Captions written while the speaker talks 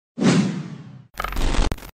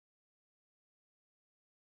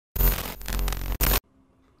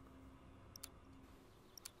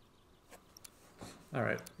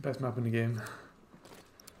Alright, best map in the game.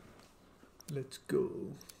 Let's go.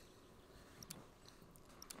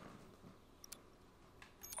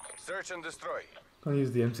 Search and destroy. I'll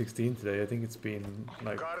use the M16 today. I think it's been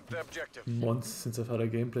like Guard the objective. months since I've had a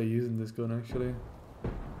gameplay using this gun actually.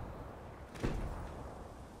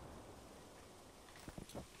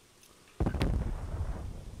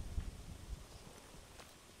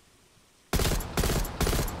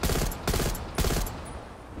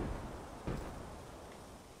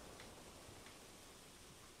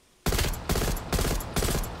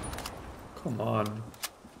 Come on.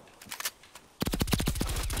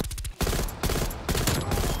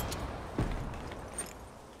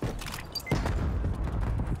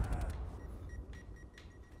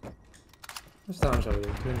 What's damage out of it?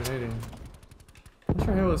 280. I'm not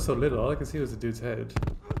sure how it was so little. All I can see was the dude's head.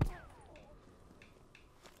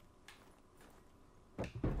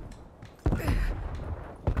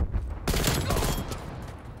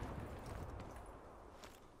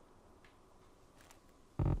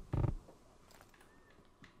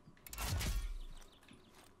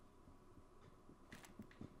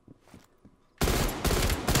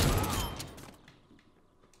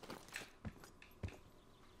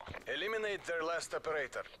 Eliminate their last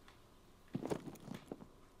operator.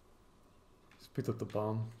 Just picked up the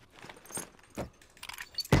bomb.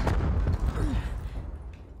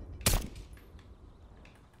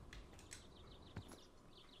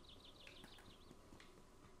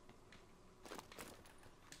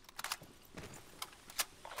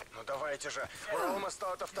 Ну давайте же. We're almost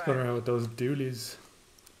out of Going time. around with those dualies.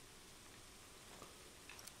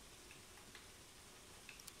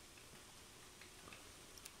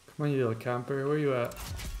 Come on, you little camper. Where you at?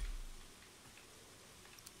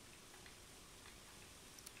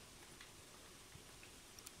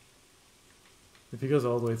 If he goes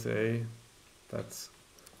all the way to A, that's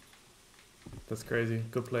crazy.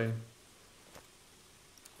 Good play.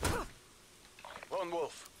 Lone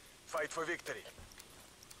Wolf, fight for victory.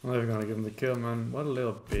 I'm not even gonna give him the kill, man. What a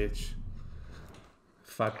little bitch.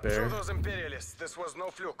 Fat Show bear. those imperialists this was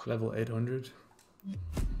no fluke. Level 800.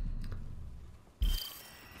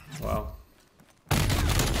 Wow.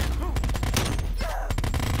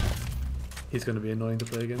 He's gonna be annoying to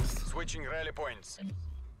play against. Switching rally points.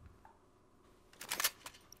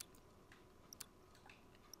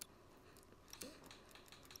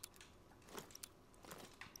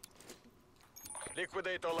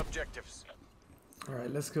 Liquidate all objectives.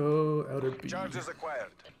 Alright, let's go outer B. Charges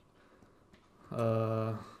acquired.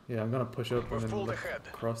 Yeah, I'm gonna push up We're and then full look ahead.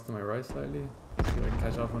 across to my right slightly. See if I can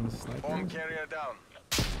catch off on the sniper. Bomb carrier down.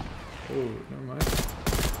 Oh, never mind.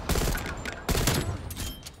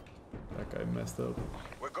 That guy messed up.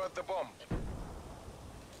 We got the bomb.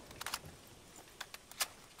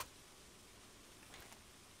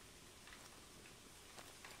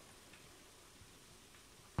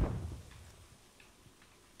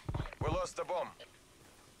 We lost the bomb.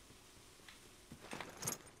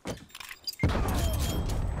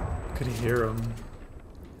 Could he hear him?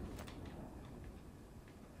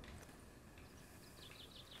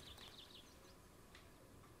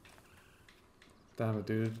 Damn it,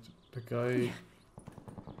 dude. The guy...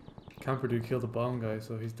 Camper dude killed the bomb guy,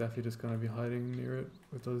 so he's definitely just gonna be hiding near it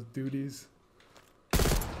with those duties.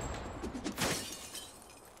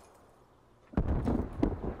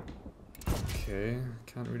 Okay,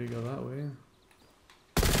 can't really go that way.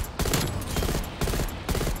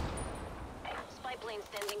 Spy plane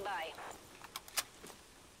standing by.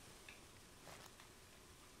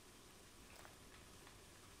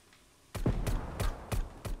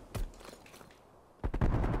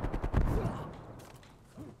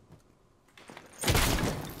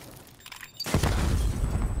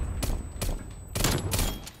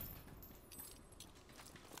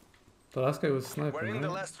 The last guy was sniping, We're in the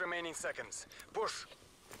right? last remaining seconds. Push.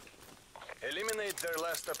 Eliminate their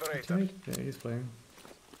last operator. Okay. Yeah, he's playing.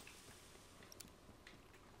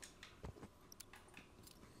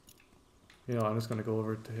 You know, I'm just gonna go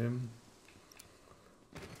over to him.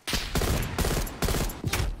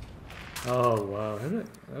 Oh wow, hit it?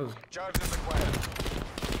 That was Charges acquired.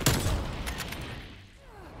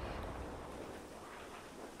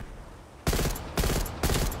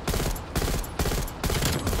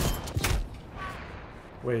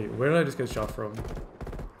 wait, where did I just get shot from?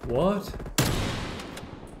 What?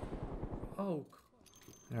 Oh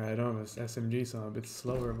alright, I don't have an SMG, so I'm a bit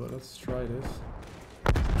slower, but let's try this.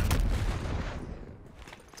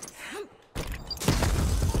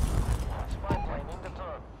 Spy plane in the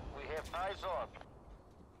turn. We have eyes on.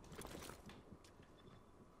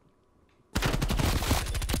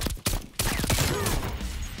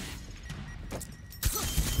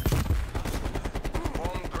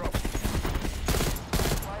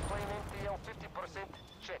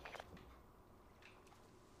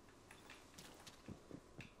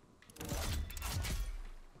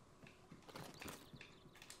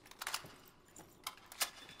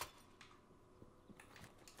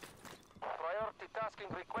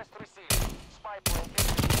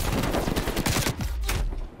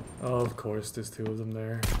 Oh, of course, there's two of them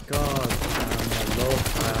there. God damn, I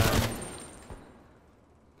love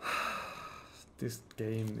this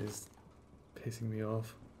game is pissing me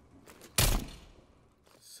off.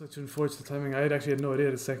 Such unfortunate timing. I actually had no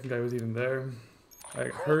idea the second guy was even there. I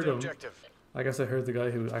heard him. I guess I heard the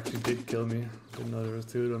guy who actually did kill me. Didn't know there was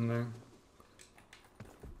two of them there.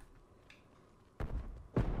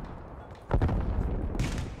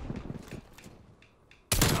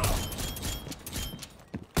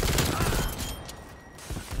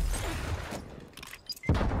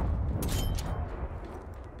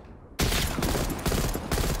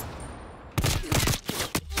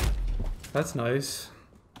 That's nice.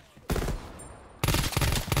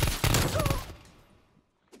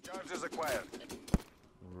 Charges acquired.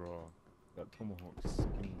 Raw. That tomahawk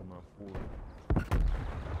skinned my forward.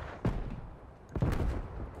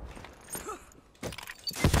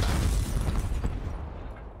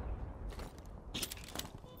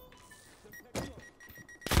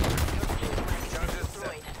 Charges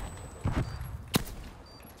set.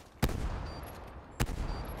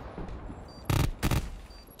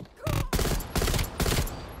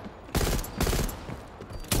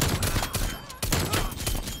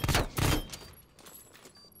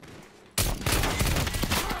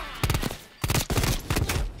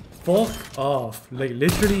 Fuck off. Like,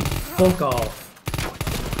 literally, fuck off.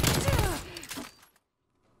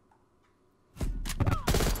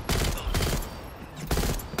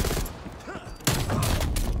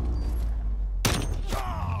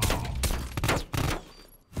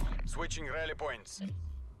 Switching rally points.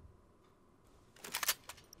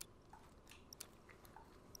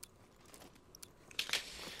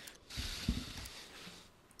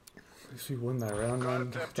 We won that round,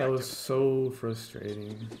 man. That was so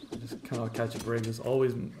frustrating. I just cannot catch a break. There's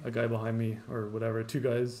always a guy behind me, or whatever, two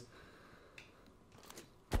guys.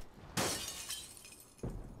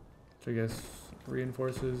 Which I guess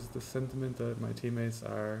reinforces the sentiment that my teammates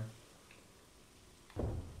are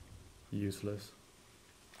useless.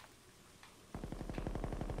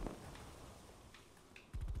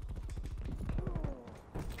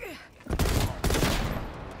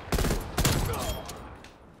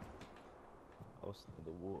 To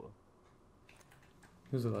the water.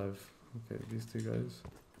 Who's alive? Okay, these two guys.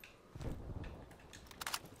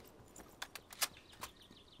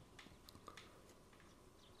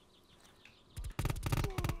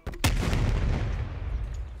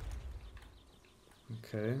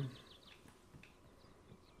 Okay.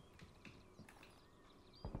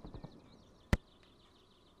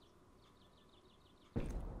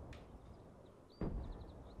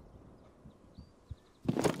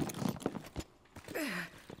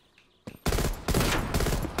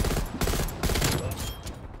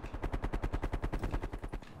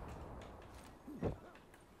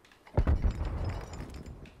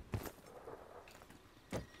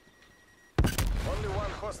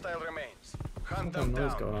 Hostile remains. Hunt What them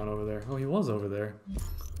noise down. going on over there? Oh, he was over there.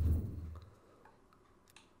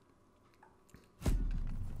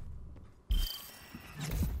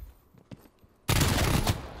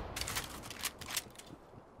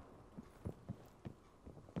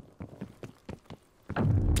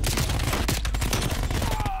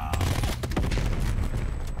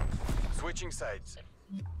 Switching sides.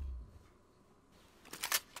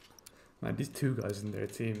 Man, these two guys in their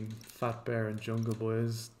team, Fat Bear and Jungle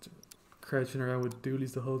Boys, crouching around with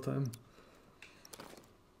dualies the whole time.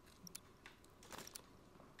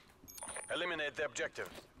 Eliminate the objective.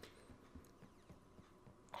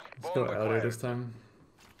 Let's go Bomb out here acquired. this time.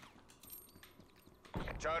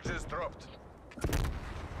 Charges dropped.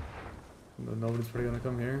 No, nobody's probably gonna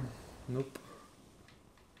come here. Nope.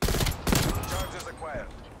 Charges acquired.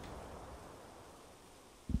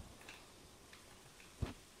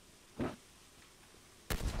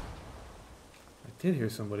 I did hear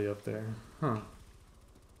somebody up there. Huh.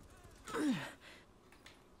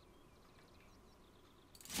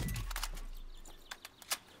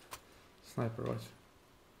 Sniper watch.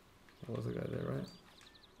 There was a guy there, right?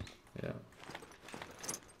 Yeah.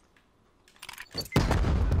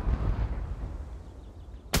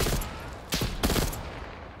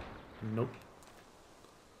 Nope.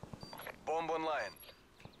 Bomb online.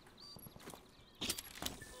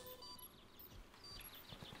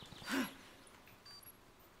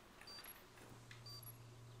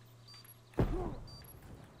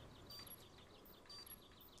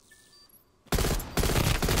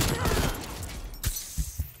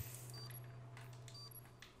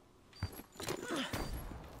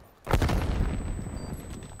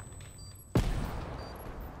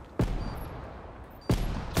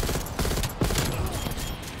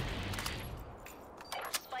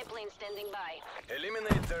 plane standing by.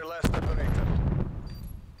 Eliminate their last operator.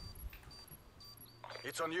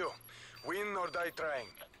 It's on you. Win or die trying.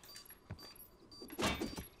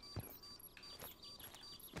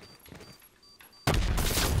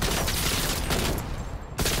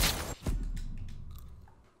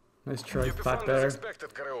 Nice try, You Fat performed as Bear.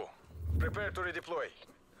 expected, Karoo. Prepare to redeploy.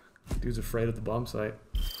 Dude's afraid of the bomb site.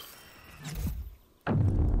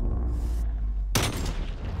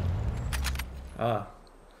 Ah,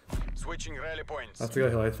 Switching rally points. that's the guy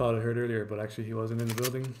who I thought I heard earlier, but actually he wasn't in the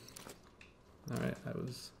building. Alright, I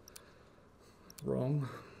was wrong.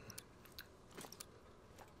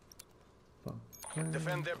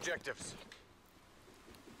 Defend the objectives.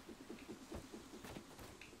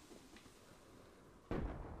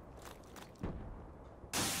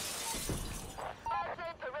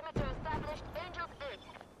 Outside perimeter established. Angels 8.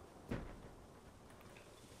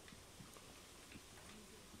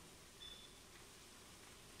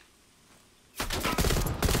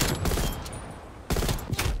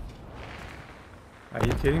 Are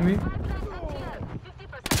you kidding me? 50%.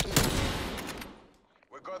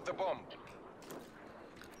 We got the bomb.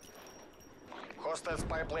 Hostile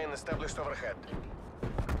spy plane established overhead.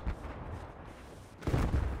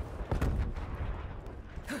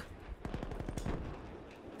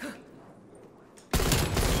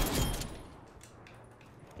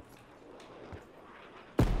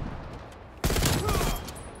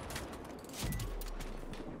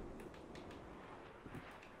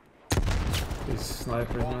 These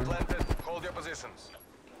snipers, Bomb man. planted. Hold your positions.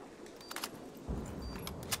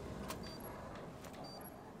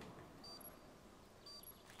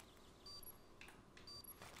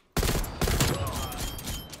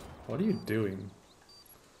 What are you doing?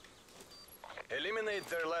 Eliminate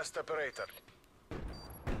their last operator.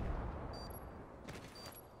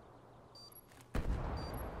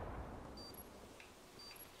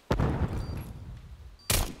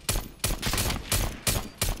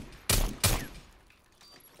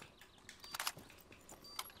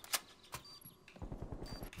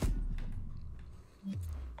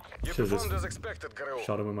 You Should've performed just as expected, Karoo.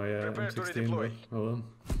 Shot him with my Prepare to M16, redeploy. but oh well.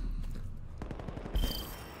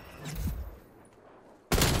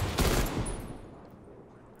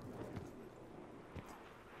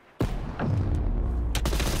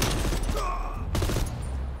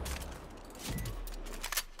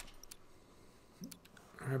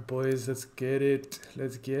 Alright boys, let's get it.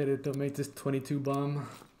 Let's get it. Don't make this 22 bomb.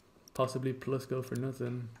 Possibly plus go for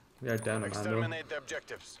nothing. We are down a man though. Exterminate the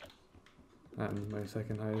objectives. And my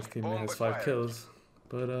second highest teammate Bomb has 5 acquired. kills.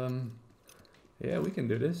 But yeah, we can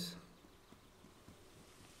do this.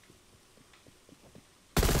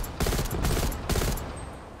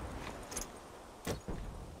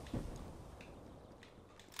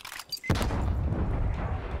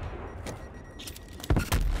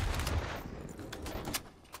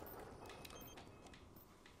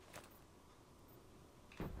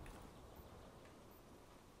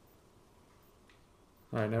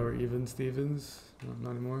 Alright, now we're even, Stevens. No,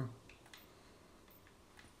 not anymore.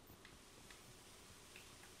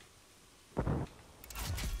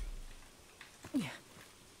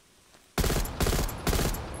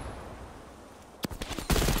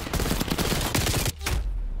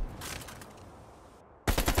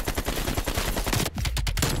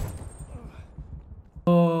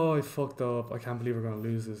 Oh, I fucked up. I can't believe we're gonna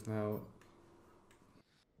lose this now.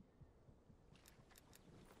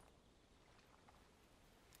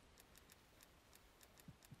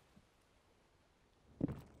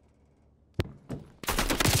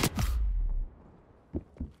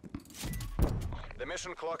 The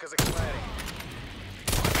mission clock is expiring.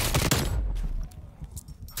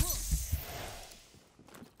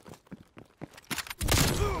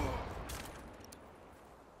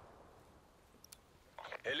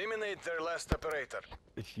 Eliminate their last operator.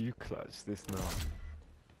 If you clutch this now.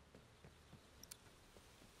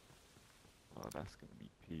 Oh, that's gonna be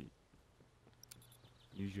peak.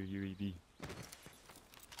 Use your UAV.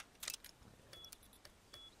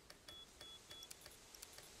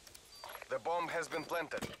 The bomb has been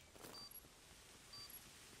planted.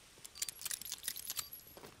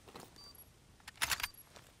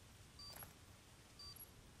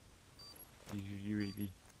 Use your UAV.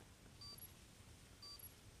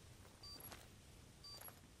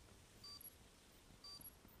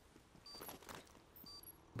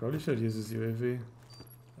 Probably should use his UAV.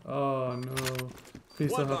 Oh no.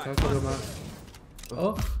 Please don't have tackle him out.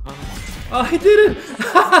 Oh! Oh, he did it!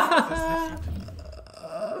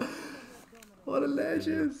 What a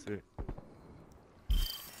legend! That's it.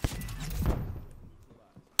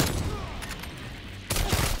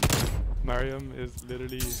 Mariam is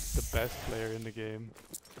literally the best player in the game.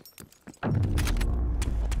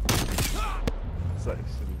 That's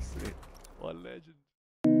actually sick. What a legend.